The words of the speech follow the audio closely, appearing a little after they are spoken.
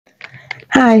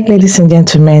Hi, ladies and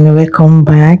gentlemen, welcome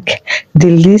back.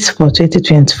 The list for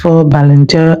 2024 Ballon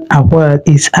d'Or award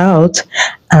is out,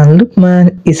 and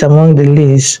Lookman is among the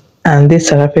list, and this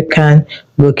South African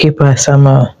goalkeeper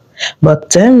Samuel. But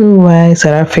tell me why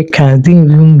South Africans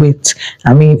didn't even wait.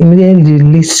 I mean, immediately the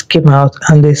list came out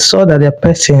and they saw that their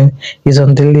person is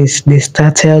on the list. They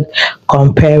started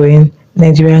comparing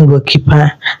Nigerian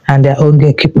goalkeeper and their own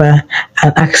goalkeeper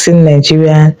and asking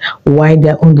Nigerian why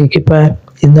their own goalkeeper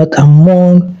is not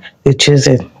among the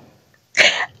chosen.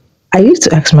 I used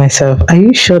to ask myself, are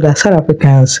you sure that South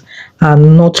Africans are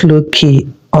not low key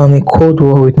on a cold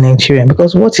war with Nigeria?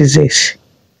 Because what is this?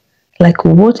 Like,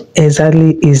 what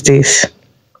exactly is this?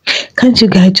 Can't you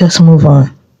guys just move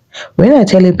on? When I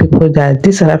tell you people that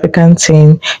this South African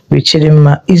thing with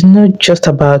Chidinma is not just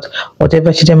about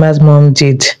whatever Chidinma's mom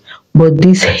did, but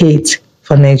this hate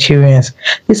for Nigerians.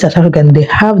 This South African, they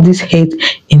have this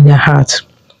hate in their heart.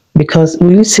 Because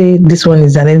will you say this one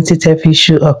is an identity theft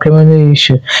issue or criminal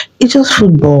issue? It's just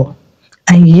football.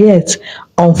 And yet,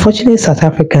 unfortunately, South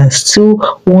Africans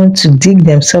still want to dig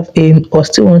themselves in or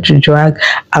still want to drag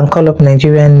and call up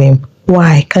Nigerian name.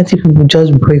 Why can't you people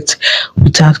just breathe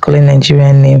without calling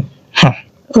Nigerian name?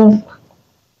 Oh.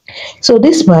 So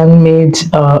this man made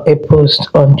a post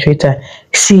on Twitter.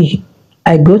 See,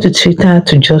 I go to Twitter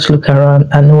to just look around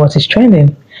and know what is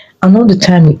trending. And all the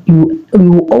time, you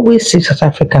will always see South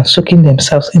Africans soaking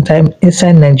themselves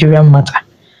inside Nigerian matter.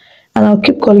 And I'll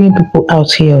keep calling people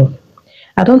out here.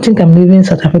 I don't think I'm leaving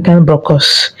South African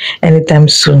brokers anytime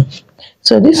soon.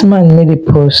 So this man made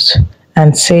a post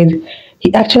and said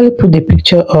he actually put the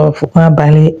picture of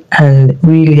Nwabali and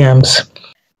Williams.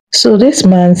 So this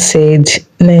man said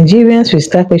Nigerians will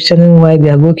start questioning why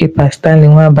their goalkeeper Stanley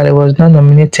Nwabali was not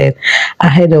nominated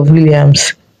ahead of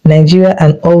Williams. Nigeria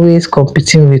and always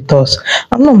competing with us.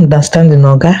 I'm not understanding,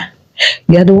 Oga.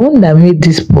 You're the one that made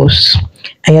this post,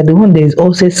 and you're the one that is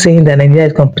also saying that Nigeria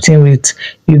is competing with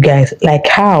you guys. Like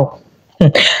how?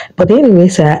 But anyway,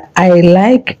 sir, I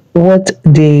like what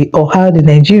how the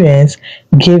Nigerians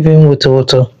gave him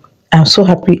Woto. I'm so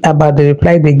happy about the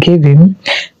reply they gave him.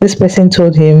 This person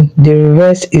told him the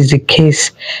reverse is the case.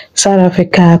 South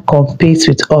Africa competes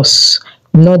with us,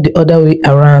 not the other way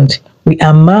around. We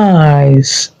are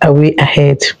miles away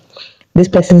ahead. This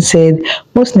person said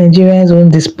most Nigerians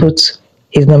won't dispute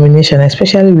his nomination,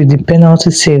 especially with the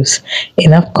penalty saves in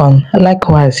AFCON.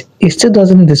 Likewise, he still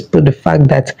doesn't dispute the fact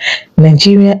that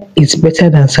Nigeria is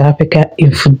better than South Africa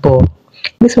in football.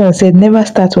 This one said, never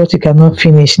start what you cannot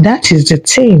finish. That is the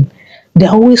thing.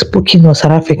 They're always poking on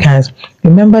South Africans.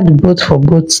 Remember the boat for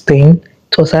boats thing?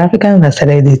 It was South Africans that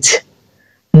started it.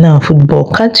 Now,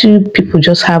 football. Can't you people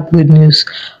just have good news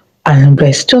and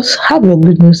rest? Just have your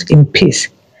good news in peace.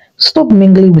 Stop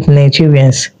mingling with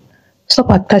Nigerians.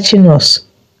 Stop attaching us.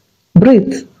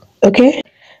 Breathe, okay?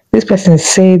 This person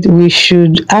said we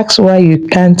should ask why you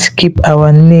can't keep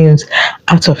our names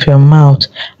out of your mouth.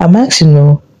 I'm asking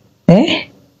you,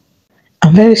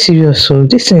 I'm very serious, so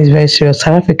this thing is very serious.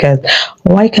 South Africans,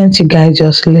 why can't you guys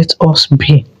just let us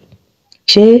be?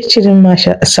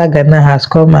 Chidinma saga now has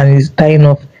come and is dying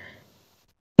off.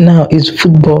 Now it's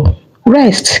football.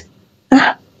 Rest.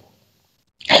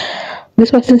 This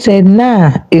person said,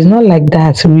 nah, it's not like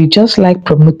that. We just like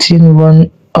promoting one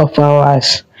of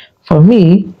ours. For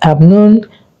me, I've known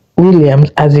Williams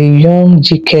as a young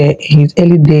GK in his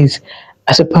early days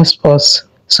as a passport,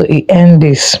 so he earned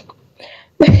this.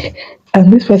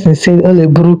 And this person said, Ole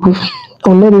Buruku,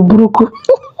 Ole Buruku.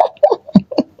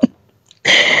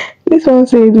 This one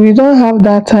said, we don't have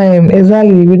that time.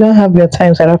 Exactly, we don't have your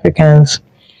time, South Africans.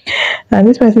 And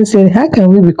this person said, how can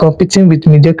we be competing with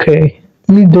mediocre?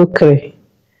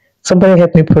 Somebody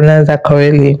help me pronounce that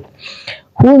correctly.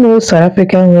 Who knows South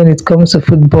African when it comes to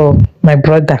football? My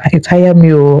brother, it's higher me.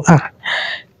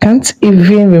 Can't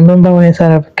even remember when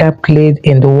South Africa played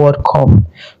in the World Cup.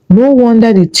 No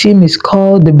wonder the team is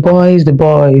called the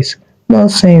boys.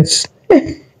 Nonsense.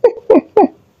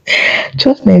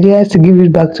 Just Nigerians to give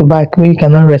it back to back when you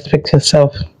cannot respect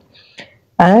yourself.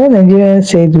 Another Nigerian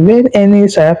said, when any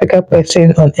South Africa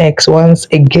person on X wants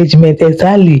engagement,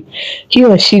 exactly, he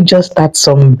or she just starts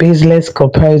some baseless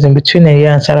comparison between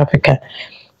Nigeria and South Africa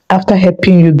after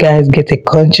helping you guys get a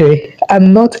country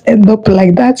and not end up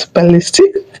like that,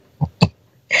 Palestine.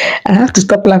 I have to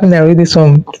stop laughing and read this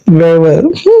one very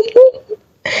well.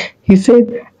 He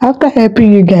said, after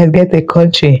helping you guys get a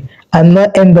country and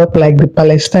not end up like the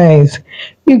Palestinians,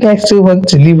 you guys still want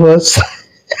to leave us.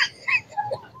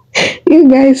 You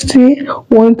guys still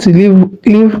want to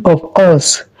live of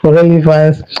us for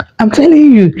relevance. I'm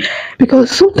telling you, because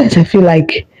sometimes I feel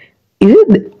like,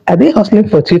 are they hustling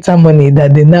for Twitter money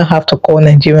that they now have to call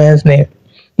Nigerians' name?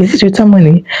 Is it Twitter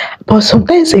money? But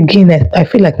sometimes again, I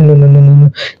feel like no, no, no, no,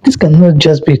 no. This cannot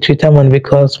just be Twitter money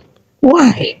because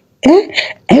why?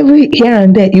 Every here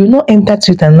and there, you know, enter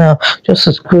Twitter now just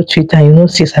to scroll Twitter. You know,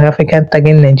 see South African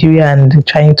tagging Nigeria and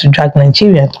trying to drag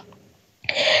Nigeria.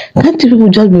 Can't you people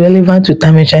just be relevant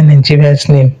to mention Nigeria's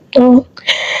name? Oh,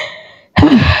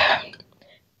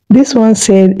 this one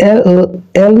said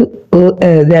LOL,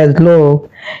 there's low.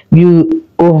 You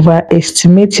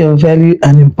overestimate your value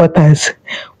and importance.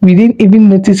 We didn't even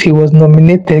notice he was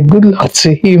nominated. Good luck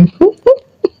to him.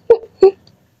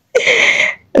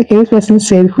 Okay, this person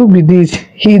said, who be this?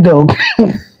 He dog.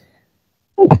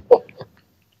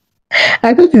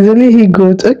 I thought it's only he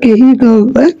goat. Okay, he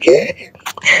dog. Okay.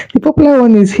 The popular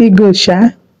one is he goat, Sha.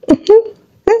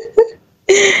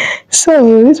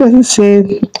 So this person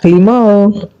said,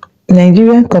 Limo,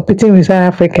 Nigeria competing with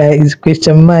South Africa is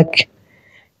question mark.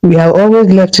 We have always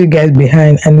left you guys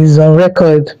behind and it's on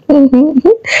record.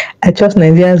 I trust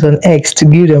Nigerians on X to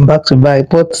give them back to back.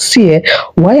 But see,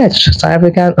 why are South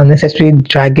Africans unnecessarily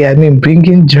dragging,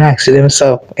 bringing drags to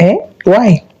themselves?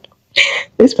 Why?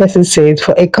 This person said,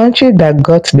 for a country that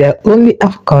got their only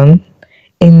AFCON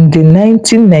in the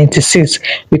 1996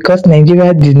 because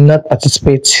Nigeria did not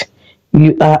participate.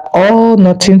 You are all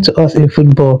nothing to us in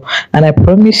football, and I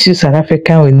promise you South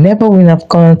Africa will never win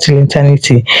AFCON till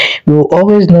eternity. We will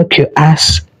always knock your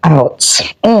ass out.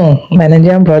 My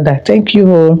Nigerian brother, thank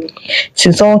you.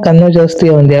 Since someone cannot just stay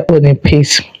on their own in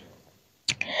peace.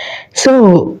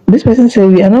 So this person said,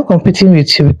 we are not competing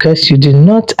with you because you do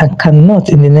not and cannot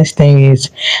in the next 10 years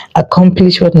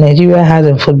accomplish what Nigeria has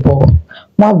in football.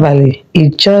 Nwabali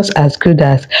is just as good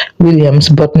as Williams,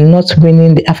 but not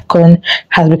winning the AFCON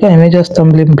has become a major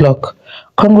stumbling block.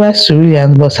 Congrats to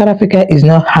Williams, but South Africa is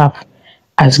not half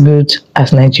as good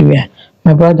as Nigeria.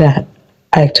 My brother,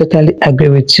 I totally agree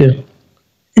with you.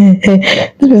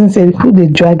 This person said, who they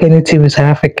drag anything with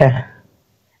South Africa?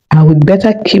 I would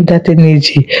better keep that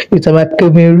energy with our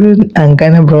Cameroon and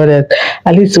Ghana brothers.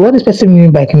 At least what this person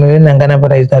means by Cameroon and Ghana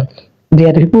brothers is that they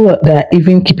are the people that are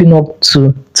even keeping up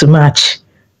to match.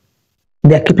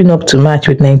 They are keeping up to match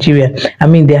with Nigeria.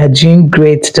 They are doing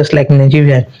great just like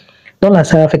Nigeria. Not like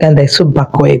South African that is so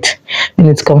backward when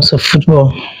it comes to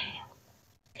football.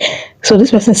 So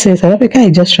this person says South Africa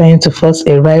is just trying to force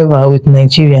a rival with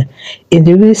Nigeria. In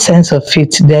the real sense of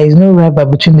it, there is no rival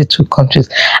between the two countries.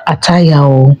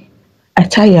 Atayao,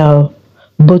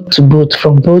 boat to boat,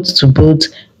 from boat to boat,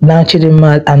 now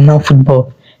Chidinma and now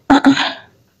football.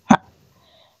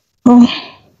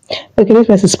 Okay, this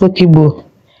person spoke Igbo.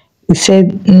 He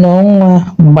said, no,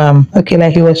 bam. Okay,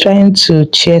 like he was trying to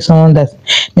cheer someone that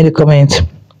made a comment.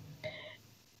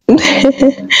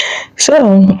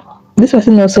 So, this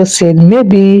person also said,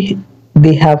 maybe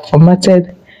they have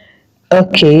formatted.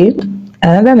 Okay,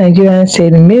 another Nigerian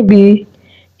said, maybe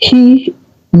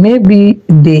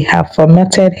they have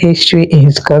formatted history in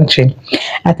his country.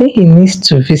 I think he needs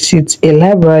to visit a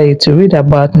library to read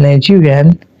about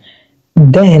Nigerian.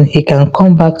 Then he can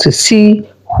come back to see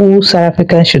who South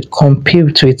African should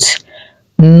compete with,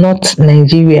 not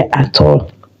Nigeria at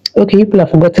all. Okay, people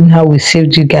have forgotten how we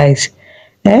saved you guys.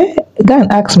 Go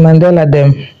and ask Mandela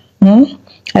them.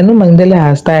 I know Mandela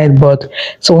has died, but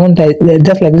someone that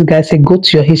just like this guy said, go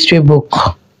to your history book.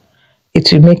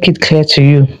 It will make it clear to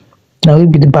you. Now will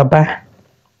be the Baba.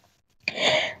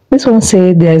 This one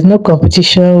said there is no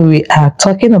competition. We are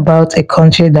talking about a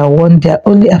country that won their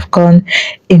only AFCON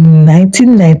in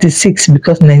 1996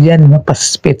 because Nigeria did not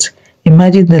participate.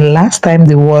 Imagine the last time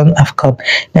they won AFCON,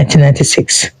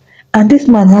 1996. And this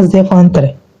man has their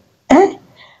country.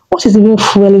 What is even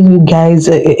fueling you guys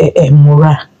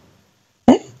morale?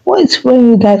 What is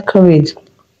fueling you guys courage?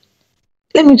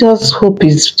 Let me just hope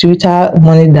it's Twitter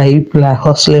money that you people are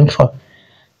hustling for.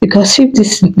 Because if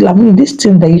this thing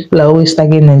that people are always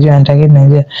tagging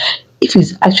Nigeria, if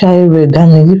it's actually real, that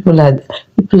means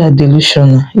people are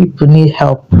delusional. People need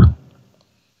help.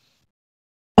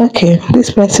 Okay,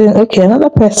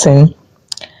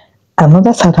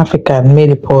 another South African made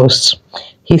a post.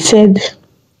 He said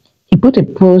he put a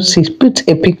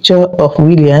picture of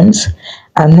Williams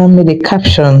and now made a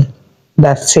caption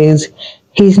that says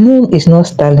his name is not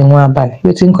Sterling Nwabali.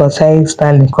 You think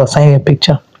Sterling concerning a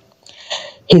picture?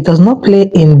 He does not play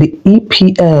in the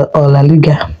EPL or La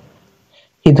Liga.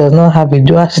 He does not have a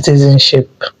dual citizenship.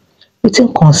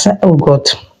 Within concern, oh God.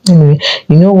 Anyway,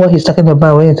 you know what he's talking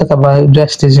about when you talk about dual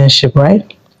citizenship,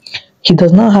 right? He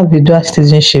does not have a dual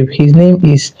citizenship. His name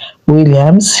is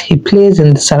Williams. He plays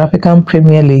in the South African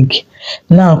Premier League.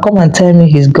 Now, come and tell me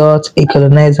he's got a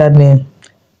colonizer name.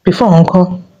 Before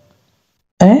Uncle,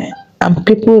 and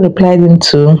people replied him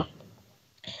to,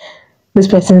 This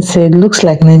person said, looks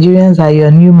like Nigerians are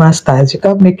your new masters. You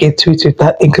can't make a tweet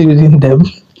without including them.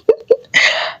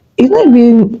 It's not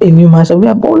being a new master. We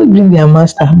have always been their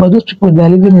master, but those people they are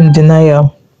living in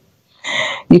denial.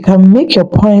 You can make your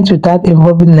point without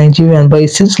involving Nigerian, but it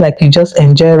seems like you just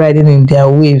enjoy riding in their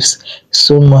waves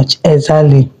so much.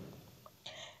 Exactly.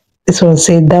 This one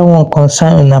said that one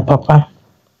concern on papa.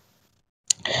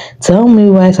 Tell me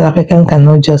why South African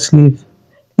cannot just leave.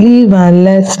 Leave and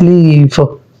let's leave.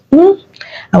 Hmm?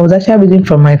 I was actually reading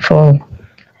from my phone.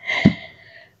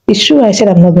 It's true I said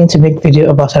I'm not going to make video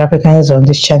about South Africans on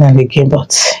this channel again,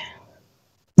 but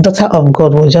daughter of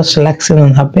God was just relaxing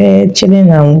on her bed, chilling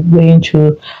and going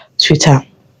through Twitter.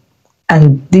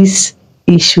 And this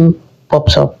issue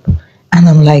pops up. And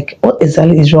I'm like, what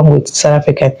exactly is wrong with South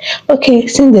African? Okay,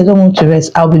 since they don't want to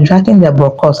rest, I'll be dragging their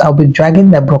broadcast. I'll be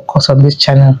dragging their broadcast on this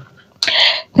channel.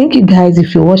 Thank you guys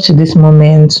if you watched to this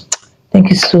moment. Thank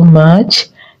you so much.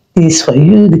 This is for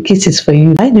you. The kiss is for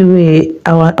you. By the way,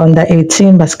 our under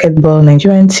 18 basketball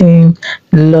Nigerian team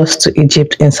lost to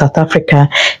Egypt in South Africa.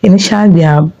 Initially,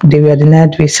 they were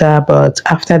denied visa, but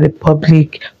after the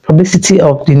publicity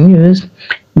of the news,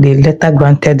 they later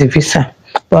granted the visa.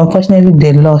 But unfortunately,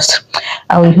 they lost.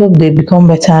 I will hope they become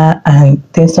better and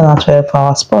things turn out well for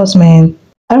our sportsmen.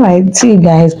 Alright, see you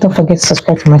guys. Don't forget to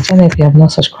subscribe to my channel if you have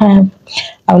not subscribed.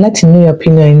 I would like to know your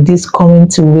opinion in this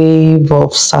current wave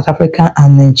of South Africa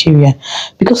and Nigeria,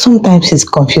 because sometimes it's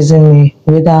confusing me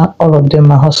whether all of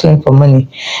them are hustling for money.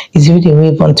 It's really a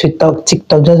wave on TikTok,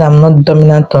 just I'm not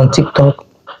dominant on TikTok.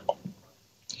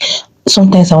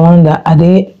 Sometimes I wonder, are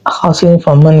they hustling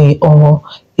for money or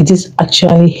it is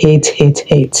actually hate?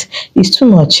 It's too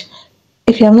much.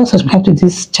 If you have not subscribed to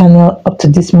this channel up to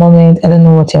this moment, I don't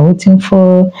know what you're waiting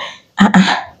for.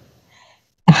 I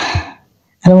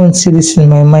don't want to see this in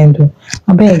my mind though.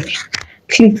 I beg,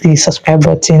 click the subscribe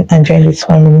button and join this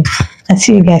family. And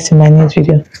see you guys in my next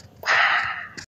video.